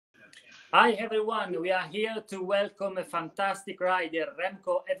Hi everyone, we are here to welcome a fantastic rider,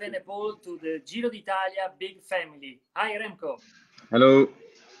 Remco Evenepoel, to the Giro d'Italia big family. Hi Remco, Hello.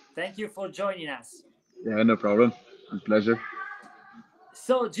 thank you for joining us. Yeah, no problem. A pleasure.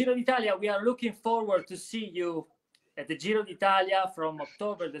 So Giro d'Italia, we are looking forward to see you at the Giro d'Italia from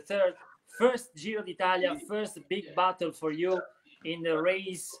October the 3rd. First Giro d'Italia, first big battle for you in the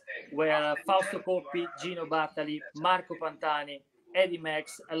race where Fausto Coppi, Gino Bartali, Marco Pantani, Eddie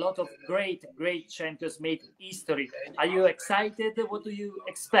Max, a lot of great champions made history. Are you excited? What do you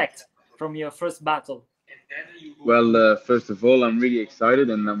expect from your first battle? Well, first of all, I'm really excited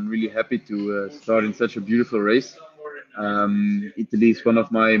and I'm really happy to start in such a beautiful race. Italy is one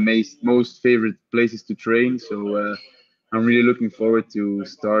of my most favorite places to train, so I'm really looking forward to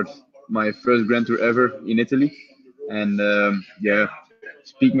start my first Grand Tour ever in Italy. And yeah,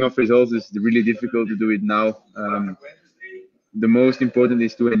 speaking of results, it's really difficult to do it now. The most important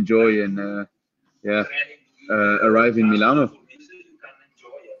is to enjoy and yeah, arrive in Milano.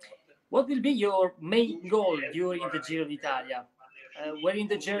 What will be your main goal during the Giro d'Italia? Wearing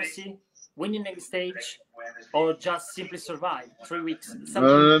the jersey, winning the stage, or just simply survive 3 weeks? Something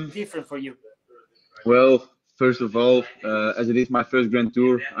Um, different for you. Well, first of all, as it is my first Grand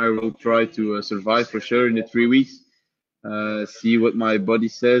Tour, I will try to survive for sure in the 3 weeks. See what my body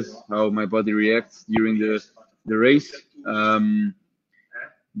says, how my body reacts during the race.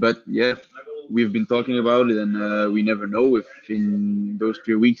 But yeah, we've been talking about it, and we never know if in those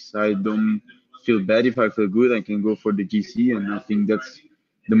 3 weeks I don't feel bad. If I feel good, I can go for the GC, and I think that's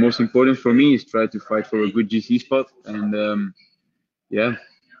the most important for me is try to fight for a good GC spot. And yeah,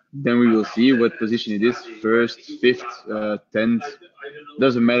 then we will see what position it is, first, fifth, 10th.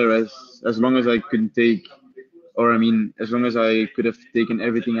 Doesn't matter as long as I can take, or I mean, as long as I could have taken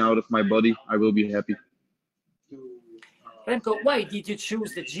everything out of my body, I will be happy. Remco, why did you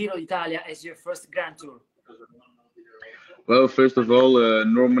choose the Giro d'Italia as your first Grand Tour? Well, first of all,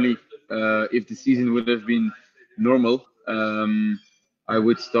 normally, if the season would have been normal, I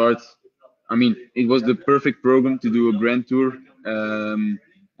would start. I mean, it was the perfect program to do a Grand Tour,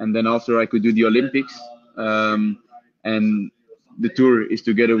 and then after I could do the Olympics, and the tour is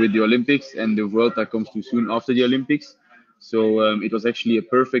together with the Olympics, and the Vuelta comes too soon after the Olympics. So it was actually a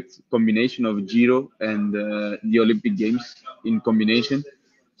perfect combination of Giro and the Olympic Games in combination.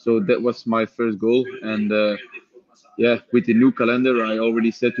 So that was my first goal, and yeah, with the new calendar, I already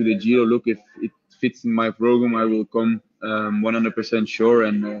said to the Giro, look, if it fits in my program, I will come 100% sure,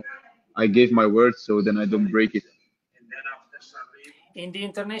 and I gave my word, so then I don't break it. In the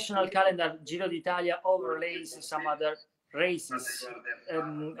international calendar, Giro d'Italia overlays some other races.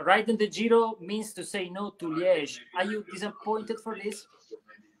 Riding the Giro means to say no to Liège. Are you disappointed for this?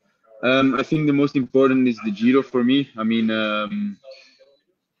 I think the most important is the Giro for me. I mean,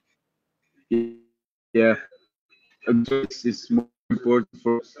 yeah, a good race is more important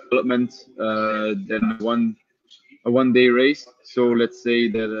for development than a one day race. So let's say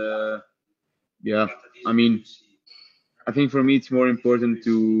that, yeah, I mean, I think for me it's more important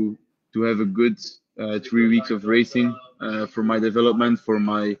to have a good 3 weeks of racing for my development, for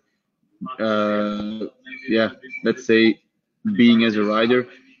my uh, yeah, let's say being as a rider.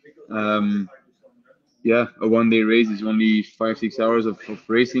 Um, yeah, a one-day race is only 5 6 hours of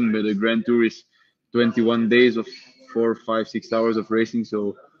racing, but a Grand Tour is 21 days of 4 5 6 hours of racing.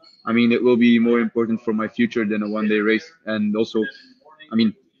 So, I mean, it will be more important for my future than a one-day race. And also, I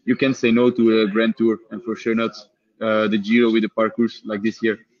mean, you can say no to a Grand Tour, and for sure not the Giro with the parcours like this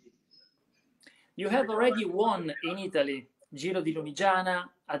year. You have already won in Italy Giro di Lunigiana,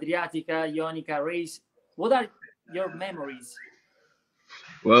 Adriatica, Ionica race. What are your memories?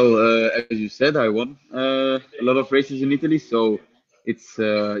 Well, as you said, I won a lot of races in Italy, so it's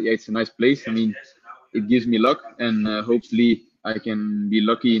yeah, it's a nice place. I mean, it gives me luck, and hopefully I can be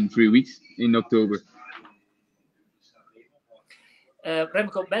lucky in 3 weeks in October.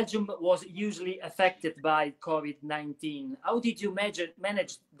 Remco, Belgium was usually affected by COVID-19. How did you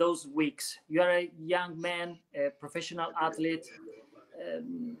manage those weeks? You are a young man, a professional athlete.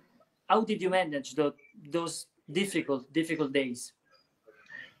 Um, how did you manage those difficult days?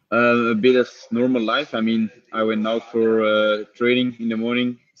 A bit as normal life. I mean, I went out for training in the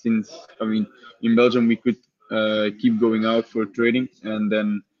morning. Since I mean, in Belgium we could keep going out for training, and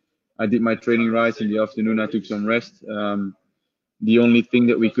then I did my training rides in the afternoon. I took some rest. The only thing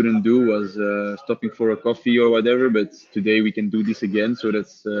that we couldn't do was stopping for a coffee or whatever, but today we can do this again, so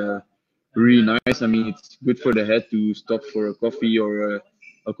that's really nice. I mean, it's good for the head to stop for a coffee or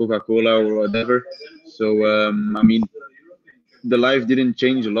a Coca-Cola or whatever. So, I mean, the life didn't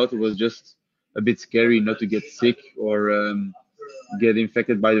change a lot. It was just a bit scary not to get sick or get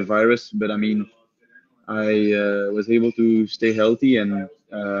infected by the virus. But I mean, I was able to stay healthy, and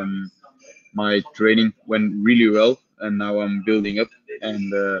my training went really well, and now I'm building up.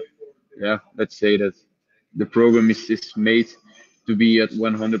 And yeah, let's say that the program is made to be at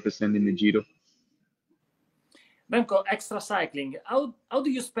 100% in the Giro. Remco, extra cycling. How do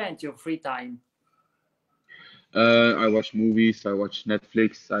you spend your free time? I watch movies, I watch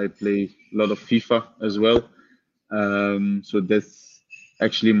Netflix, I play a lot of FIFA as well. So that's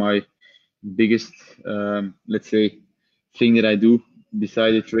actually my biggest, let's say, thing that I do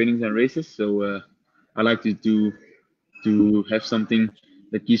beside the trainings and races. So I like to have something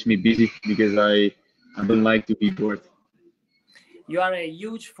that keeps me busy because I don't like to be bored. You are a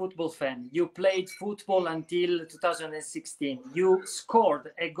huge football fan. You played football until 2016. You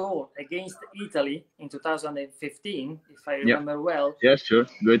scored a goal against Italy in 2015, if I Yeah, remember well. yeah, sure,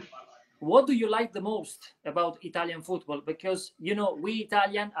 good. What do you like the most about Italian football? Because, we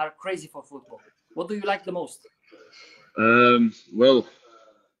Italian are crazy for football. What do you like the most? Well,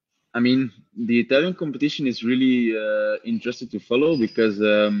 I mean, the Italian competition is really interesting to follow because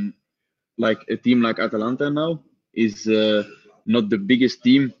like a team like Atalanta now is not the biggest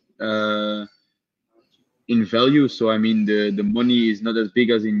team in value. So I mean, the money is not as big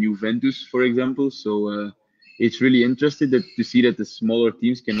as in Juventus, for example. So it's really interesting to see that the smaller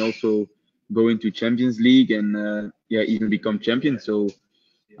teams can also go into Champions League and yeah, even become champions. So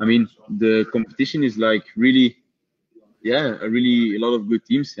I mean, the competition is like really, yeah, a lot of good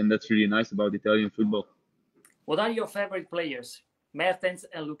teams, and that's really nice about Italian football. What are your favorite players? Mertens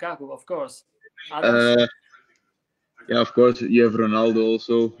and Lukaku, of course. Others? Uh, yeah, of course, you have Ronaldo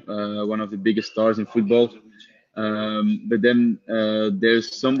also, one of the biggest stars in football. But then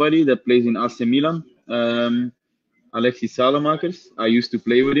there's somebody that plays in AC Milan, Alexis Salamakers. I used to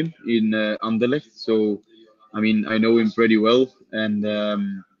play with him in Anderlecht, so I mean I know him pretty well. And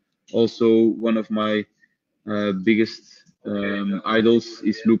also one of my biggest idols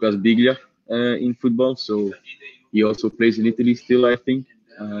is Lucas Biglia in football. So he also plays in Italy still, I think.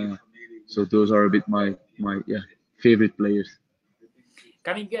 So those are a bit my yeah favorite players.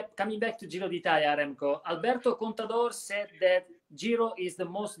 Coming back to Giro d'Italia, Remco, Alberto Contador said that Giro is the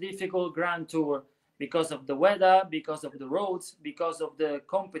most difficult Grand Tour because of the weather, because of the roads, because of the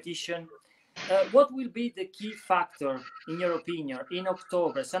competition. What will be the key factor, in your opinion, in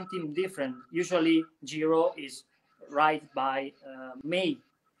October? Something different. Usually, Giro is right by May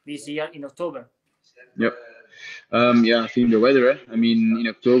this year in October. Yep. Yeah, I think the weather. I mean, in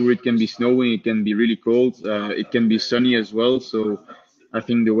October it can be snowing, it can be really cold, it can be sunny as well. So I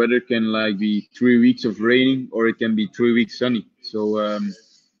think the weather can like be 3 weeks of raining, or it can be 3 weeks sunny. So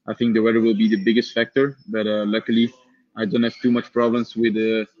I think the weather will be the biggest factor. But luckily, I don't have too much problems with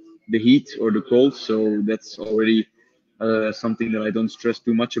the heat or the cold, so that's already something that I don't stress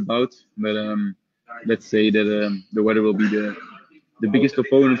too much about. But let's say that the weather will be the biggest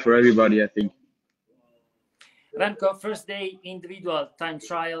opponent for everybody, I think. Remco, first day individual time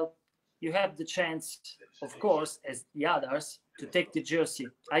trial. You have the chance, of course, as the others, to take the jersey.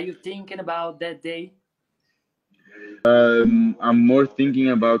 Are you thinking about that day? I'm more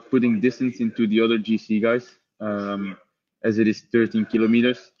thinking about putting distance into the other GC guys, as it is 13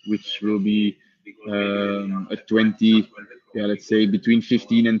 kilometers, which will be a 20, yeah, let's say between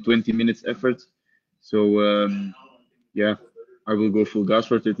 15 and 20 minutes effort. So yeah, I will go full gas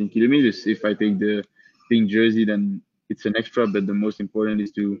for 13 kilometers. If I take the pink jersey, then it's an extra, but the most important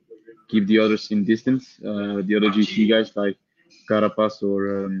is to keep the others in distance, the other GC guys like Carapaz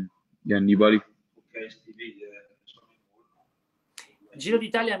or yeah, Nibali. Giro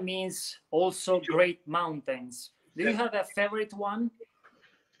d'Italia means also great mountains. Do you have a favorite one?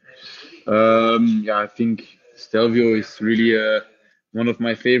 Yeah, I think Stelvio is really one of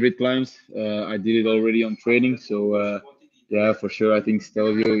my favorite climbs. I did it already on training, so yeah, for sure. I think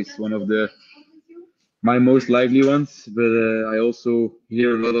Stelvio is one of the my most lively ones. But I also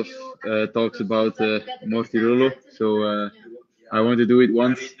hear a lot of talks about Mortirolo, so I want to do it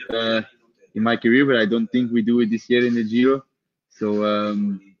once in my career, but I don't think we do it this year in the Giro. So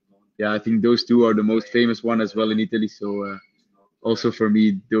yeah, I think those two are the most famous one as well in Italy. So also for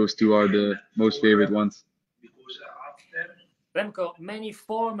me, those two are the most favorite ones. Remco, many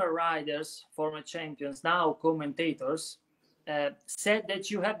former riders, former champions, now commentators, said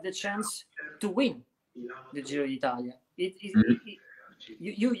that you have the chance to win the Giro d'Italia.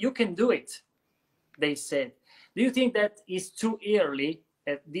 You can do it, they said. Do you think that is too early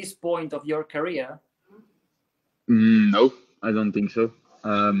at this point of your career? No, I don't think so.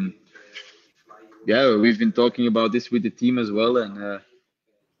 Yeah, we've been talking about this with the team as well, and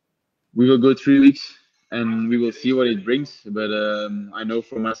we will go 3 weeks and we will see what it brings. But I know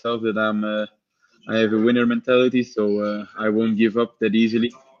for myself that I have a winner mentality, so I won't give up that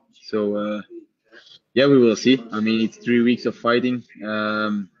easily. So yeah, we will see. I mean, it's 3 weeks of fighting.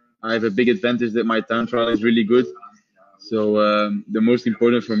 I have a big advantage that my time trial is really good. So the most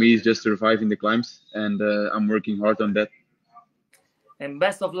important for me is just surviving the climbs, and I'm working hard on that. And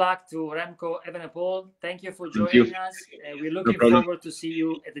best of luck to Remco Evenepoel. Thank you for Thank you. joining us. We're No looking problem. forward to see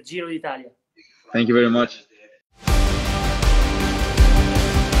you at the Giro d'Italia. Thank you very much.